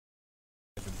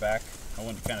We're back. I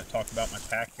wanted to kind of talk about my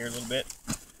pack here a little bit.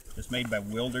 It's made by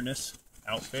Wilderness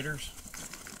Outfitters.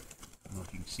 I don't know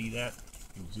if you can see that.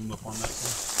 You can zoom up on that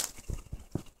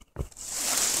one.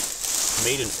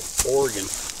 Made in Oregon.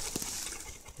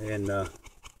 And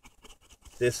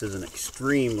this is an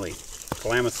extremely,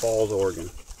 Klamath Falls, Oregon.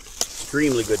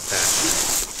 Extremely good pack.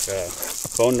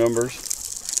 Phone numbers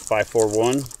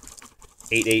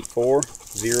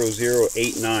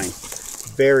 541-884-0089.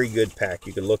 Very good pack.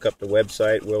 You can look up the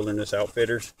website, Wilderness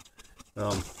Outfitters.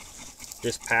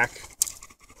 This pack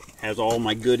has all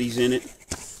my goodies in it.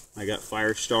 I got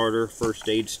fire starter, first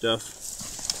aid stuff.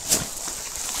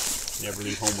 Never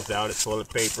leave home without it. Toilet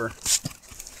paper.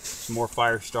 Some more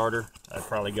fire starter. I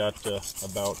probably got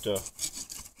about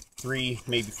 3,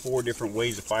 maybe 4 different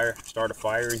ways to start a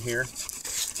fire in here.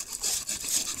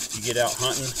 You get out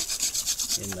hunting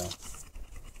in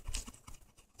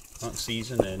hunt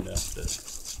season, and the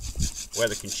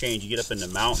weather can change. You get up in the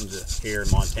mountains here in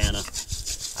Montana.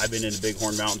 I've been in the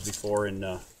Bighorn Mountains before and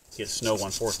get snow on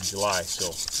 4th of July,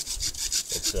 so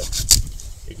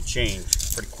it can change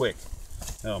pretty quick.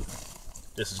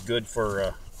 This is good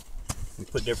for we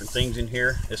put different things in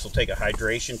here. This will take a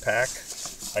hydration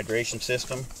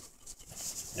system.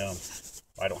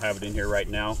 I don't have it in here right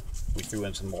now. We threw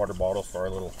in some water bottles for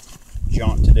our little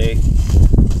jaunt today. You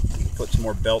can put some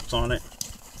more belts on it.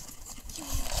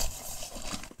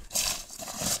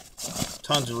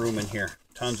 Tons of room in here.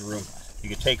 Tons of room. You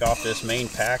can take off this main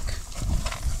pack.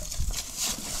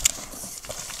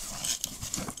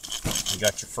 You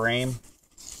got your frame.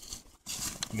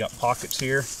 You got pockets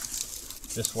here.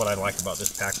 This is what I like about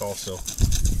this pack also.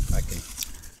 I can,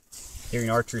 during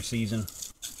archery season,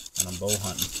 and I'm bow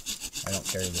hunting, I don't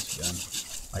carry this gun.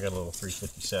 I got a little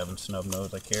 357 snub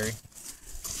nose I carry.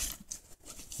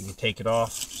 You can take it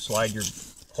off, slide your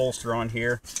holster on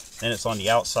here, then it's on the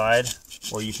outside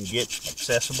where you can get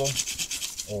accessible,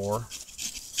 or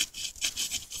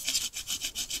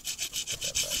put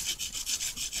that back.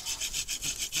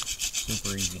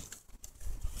 Super easy.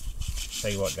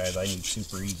 Tell you what, guys, I need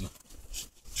super easy.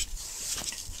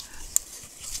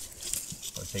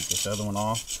 So take this other one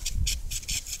off,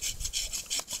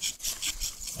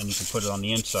 and you can put it on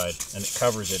the inside, and it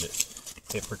covers it.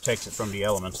 It protects it from the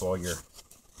elements while you're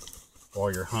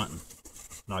hunting,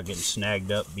 not getting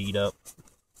snagged up, beat up.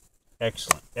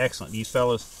 Excellent, excellent. These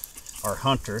fellas are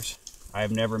hunters.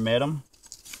 I've never met them.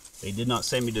 They did not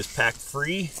send me this pack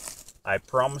free. I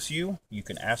promise you. You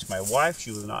can ask my wife. She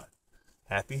was not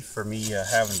happy for me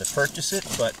having to purchase it,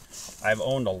 but I've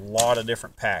owned a lot of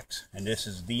different packs, and this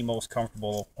is the most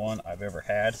comfortable one I've ever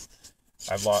had.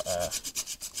 I've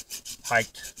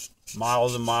hiked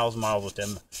miles and miles and miles with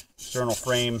them external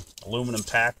frame aluminum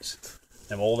packs,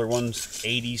 them older ones,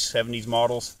 80s, 70s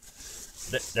models.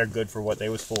 They're good for what they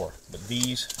was for. But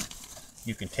these,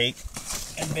 you can take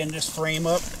and bend this frame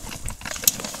up,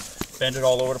 bend it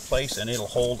all over the place, and it'll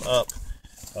hold up.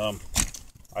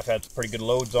 I've had some pretty good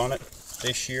loads on it.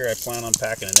 This year I plan on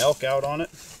packing an elk out on it,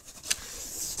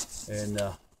 and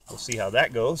we'll see how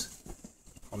that goes.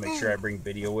 I'll make sure I bring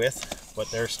video with.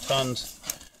 But there's tons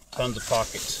of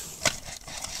pockets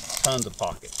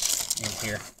in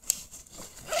here.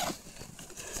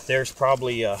 There's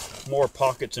probably more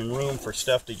pockets and room for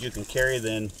stuff that you can carry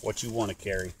than what you want to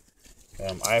carry.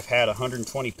 I've had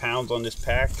 120 pounds on this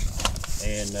pack,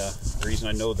 and the reason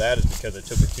I know that is because I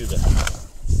took it to the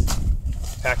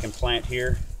packing plant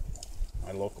here,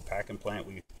 my local packing plant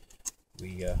we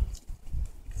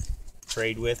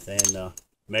trade with, and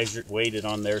weighed it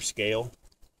on their scale,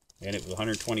 and it was a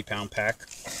 120 pound pack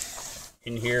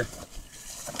in here.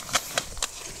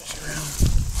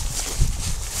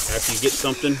 After you get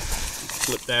something,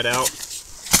 flip that out.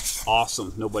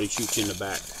 Awesome. Nobody shoots you in the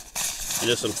back. In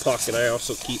this little pocket, I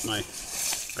also keep I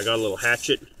got a little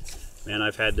hatchet. Man,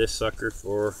 I've had this sucker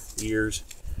for years.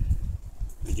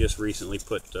 I just recently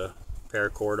put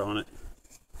paracord on it.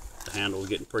 The handle was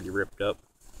getting pretty ripped up.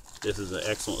 This is an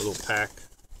excellent little pack.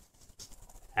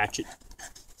 Hatchet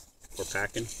for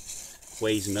packing.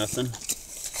 Weighs nothing.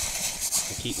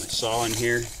 I keep my saw in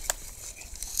here.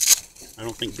 I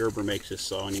don't think Gerber makes this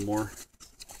saw anymore,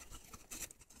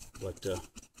 but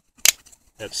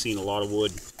that's seen a lot of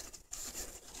wood.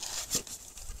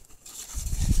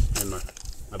 And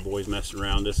my boys messing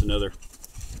around. This has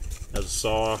a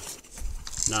saw,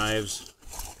 knives.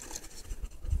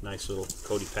 Nice little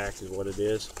Cody pack is what it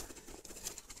is.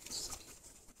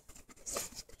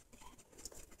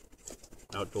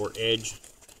 Outdoor Edge.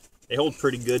 They hold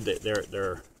pretty good. They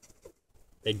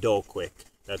dull quick.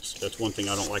 That's one thing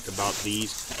I don't like about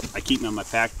these. I keep them in my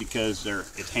pack because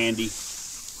it's handy.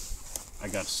 I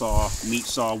got saw, meat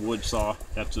saw, wood saw.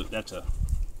 That's a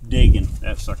digging.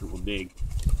 That sucker will dig.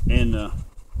 And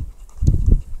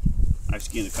I've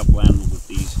skinned a couple animals with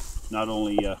these. Not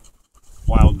only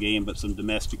wild game, but some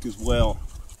domestic as well.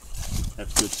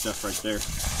 That's good stuff right there.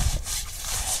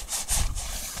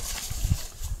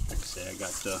 Like I say, I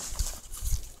got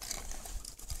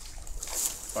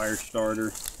fire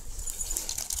starter,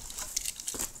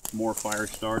 more fire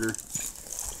starter.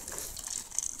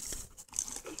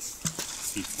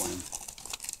 He's playing.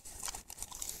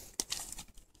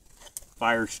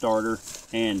 Fire starter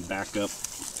and backup.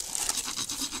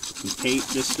 Some tape.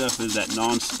 This stuff is that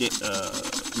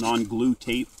non-glue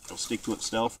tape. It'll stick to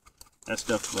itself. That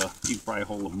stuff you can probably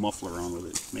hold a muffler on with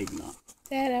it. Maybe not.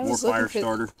 Dad, more fire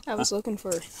starter. I was looking for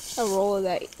a roll of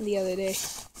that the other day.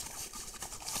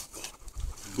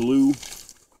 Glue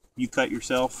you cut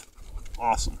yourself.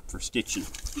 Awesome for stitching.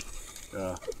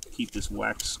 Keep this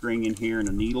wax string in here and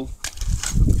a needle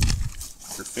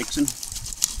for fixing.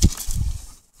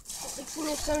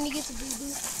 It's starting to get the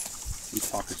boo-boo. These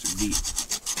pockets are deep.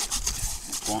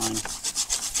 Twine.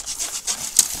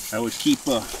 I always keep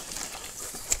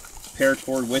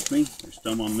paracord with me. There's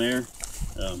some on there.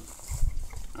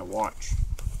 I watch.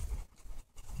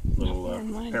 Little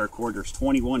paracord. There's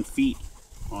 21 feet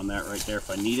on that right there if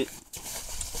I need it.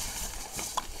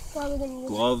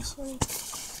 Gloves.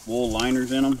 Wool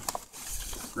liners in them.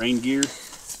 Rain gear.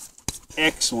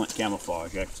 Excellent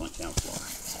camouflage. Excellent camouflage.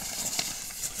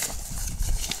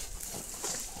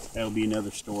 That'll be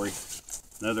another story.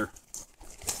 Another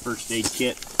first aid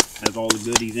kit. Has all the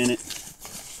goodies in it.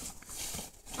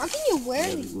 How can you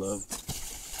wear these? Glove.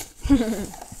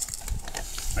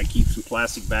 I keep some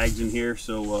plastic bags in here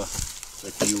so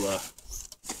if you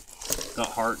got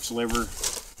hearts, liver,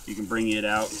 you can bring it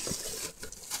out.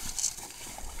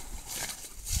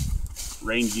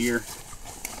 Rain gear.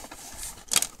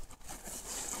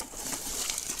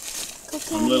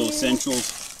 Some little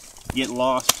essentials. Get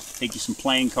lost. Take you some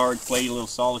playing cards. Play a little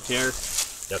solitaire.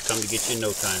 They'll come to get you in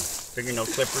no time. Fingernail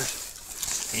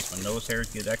clippers. In case my nose hairs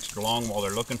get extra long while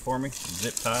they're looking for me. Some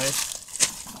zip ties.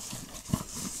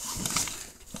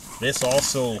 This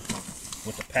also,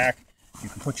 with the pack, you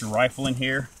can put your rifle in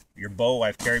here. Your bow,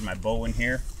 I've carried my bow in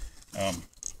here. My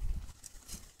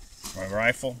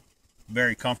rifle,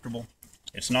 very comfortable.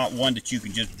 It's not one that you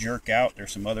can just jerk out.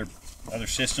 There's some other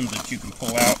systems that you can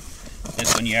pull out.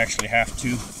 This one you actually have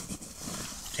to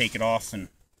take it off, and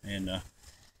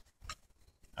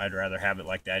I'd rather have it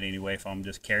like that anyway if I'm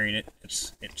just carrying it.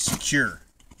 It's secure.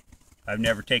 I've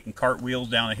never taken cartwheels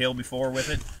down a hill before with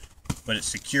it, but it's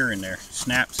secure in there.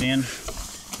 Snaps in.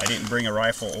 I didn't bring a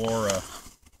rifle or a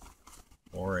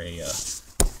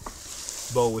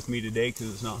bow with me today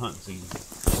because it's not hunting season.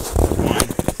 Twine,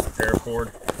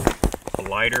 paracord, a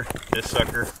lighter. This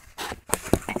sucker,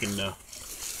 you can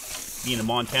be in a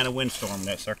Montana windstorm,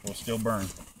 that sucker will still burn.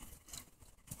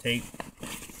 Tape,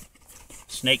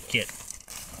 snake kit.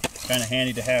 Kind of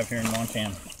handy to have here in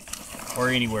Montana, or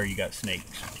anywhere you got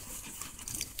snakes.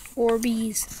 Or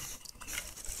bees.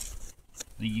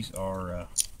 These are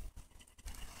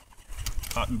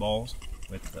cotton balls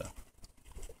with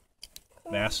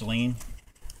Vaseline,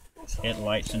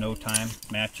 headlights in no time,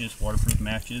 matches, waterproof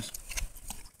matches.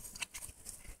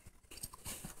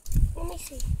 Let me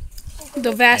see.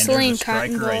 The Vaseline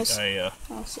cotton balls. I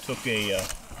took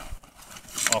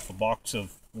off a box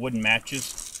of wooden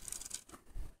matches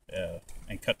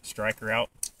and cut the striker out.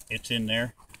 It's in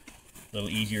there. A little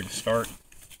easier to start.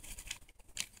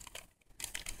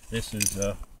 This is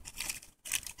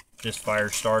this fire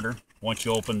starter. Once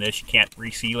you open this, you can't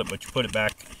reseal it, but you put it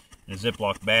back in a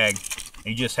Ziploc bag. And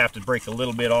you just have to break a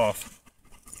little bit off.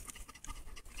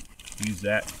 Use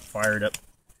that, fire it up.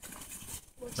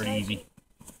 Pretty easy.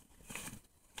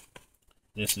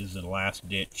 This is the last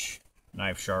ditch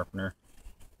knife sharpener.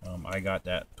 I got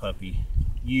that puppy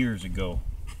years ago,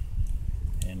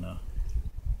 and I'm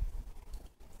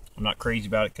not crazy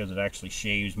about it because it actually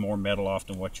shaves more metal off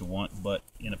than what you want, but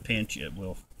in a pinch it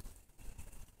will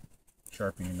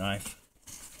sharpen your knife.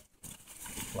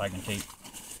 Flagging tape.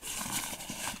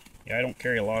 Yeah, I don't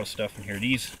carry a lot of stuff in here.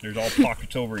 There's all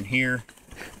pockets over in here,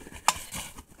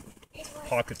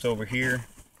 pockets over here.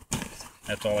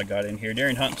 That's all I got in here.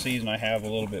 During hunting season I have a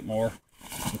little bit more.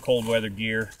 Some cold weather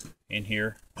gear in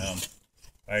here.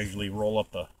 I usually roll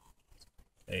up a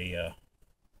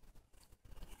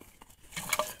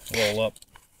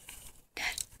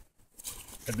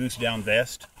goose down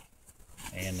vest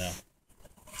and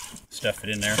stuff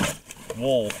it in there.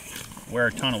 Wool, wear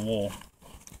a ton of wool.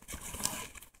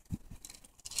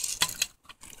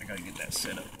 I gotta get that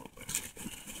set up a little bit.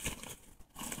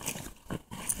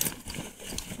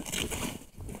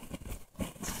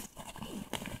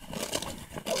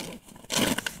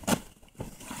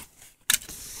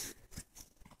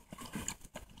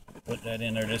 put that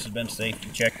in there. This has been safety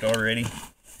checked already.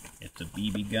 It's a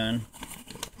BB gun.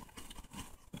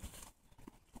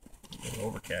 A little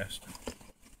overcast.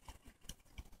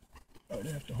 I'd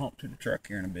have to hump to the truck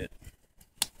here in a bit.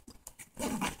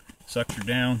 Sucks her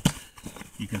down.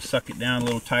 You can suck it down a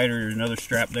little tighter. There's another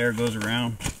strap there, goes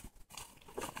around.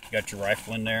 You got your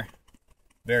rifle in there.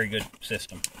 Very good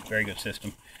system. Very good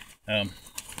system. Like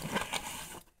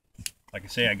I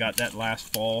say, I got that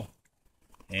last fall,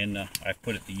 and I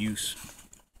put it to use.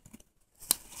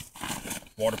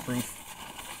 Waterproof.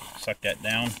 Suck that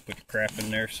down. Put your crap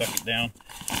in there. Suck it down,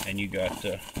 and you got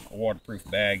a waterproof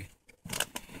bag.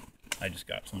 I just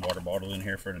got some water bottle in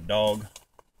here for the dog.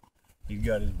 He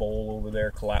got his bowl over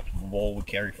there, collapsible bowl we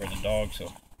carry for the dog,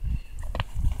 so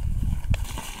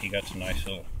he got some nice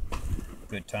little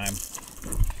good time.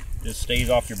 Just stays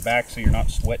off your back so you're not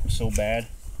sweating so bad.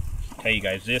 I tell you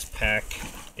guys, this pack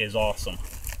is awesome.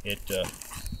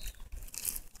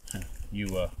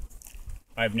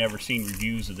 I've never seen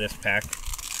reviews of this pack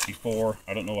before.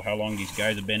 I don't know how long these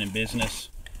guys have been in business.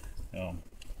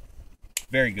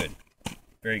 Very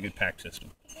good pack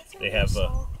system. They have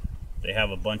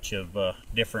a bunch of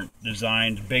different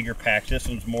designs, bigger packs. This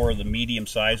one's more of the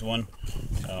medium-sized one.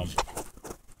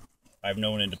 I've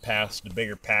known in the past, the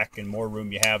bigger pack and more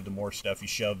room you have, the more stuff you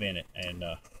shove in it. And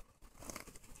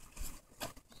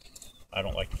I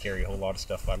don't like to carry a whole lot of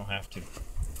stuff if I don't have to.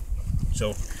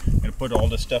 So I'm going to put all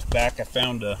this stuff back. I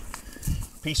found a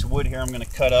piece of wood here I'm going to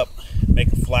cut up,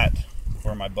 make a flat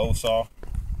for my bow saw.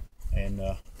 And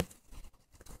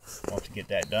once we get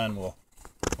that done, we'll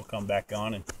come back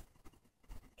on and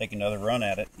take another run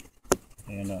at it.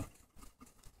 And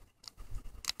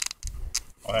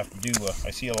I'll have to do,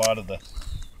 I see a lot of the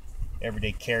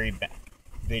everyday carry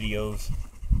videos.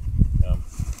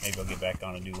 Maybe I'll get back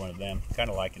on and do one of them. Kind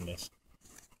of liking this.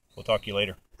 We'll talk to you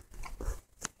later.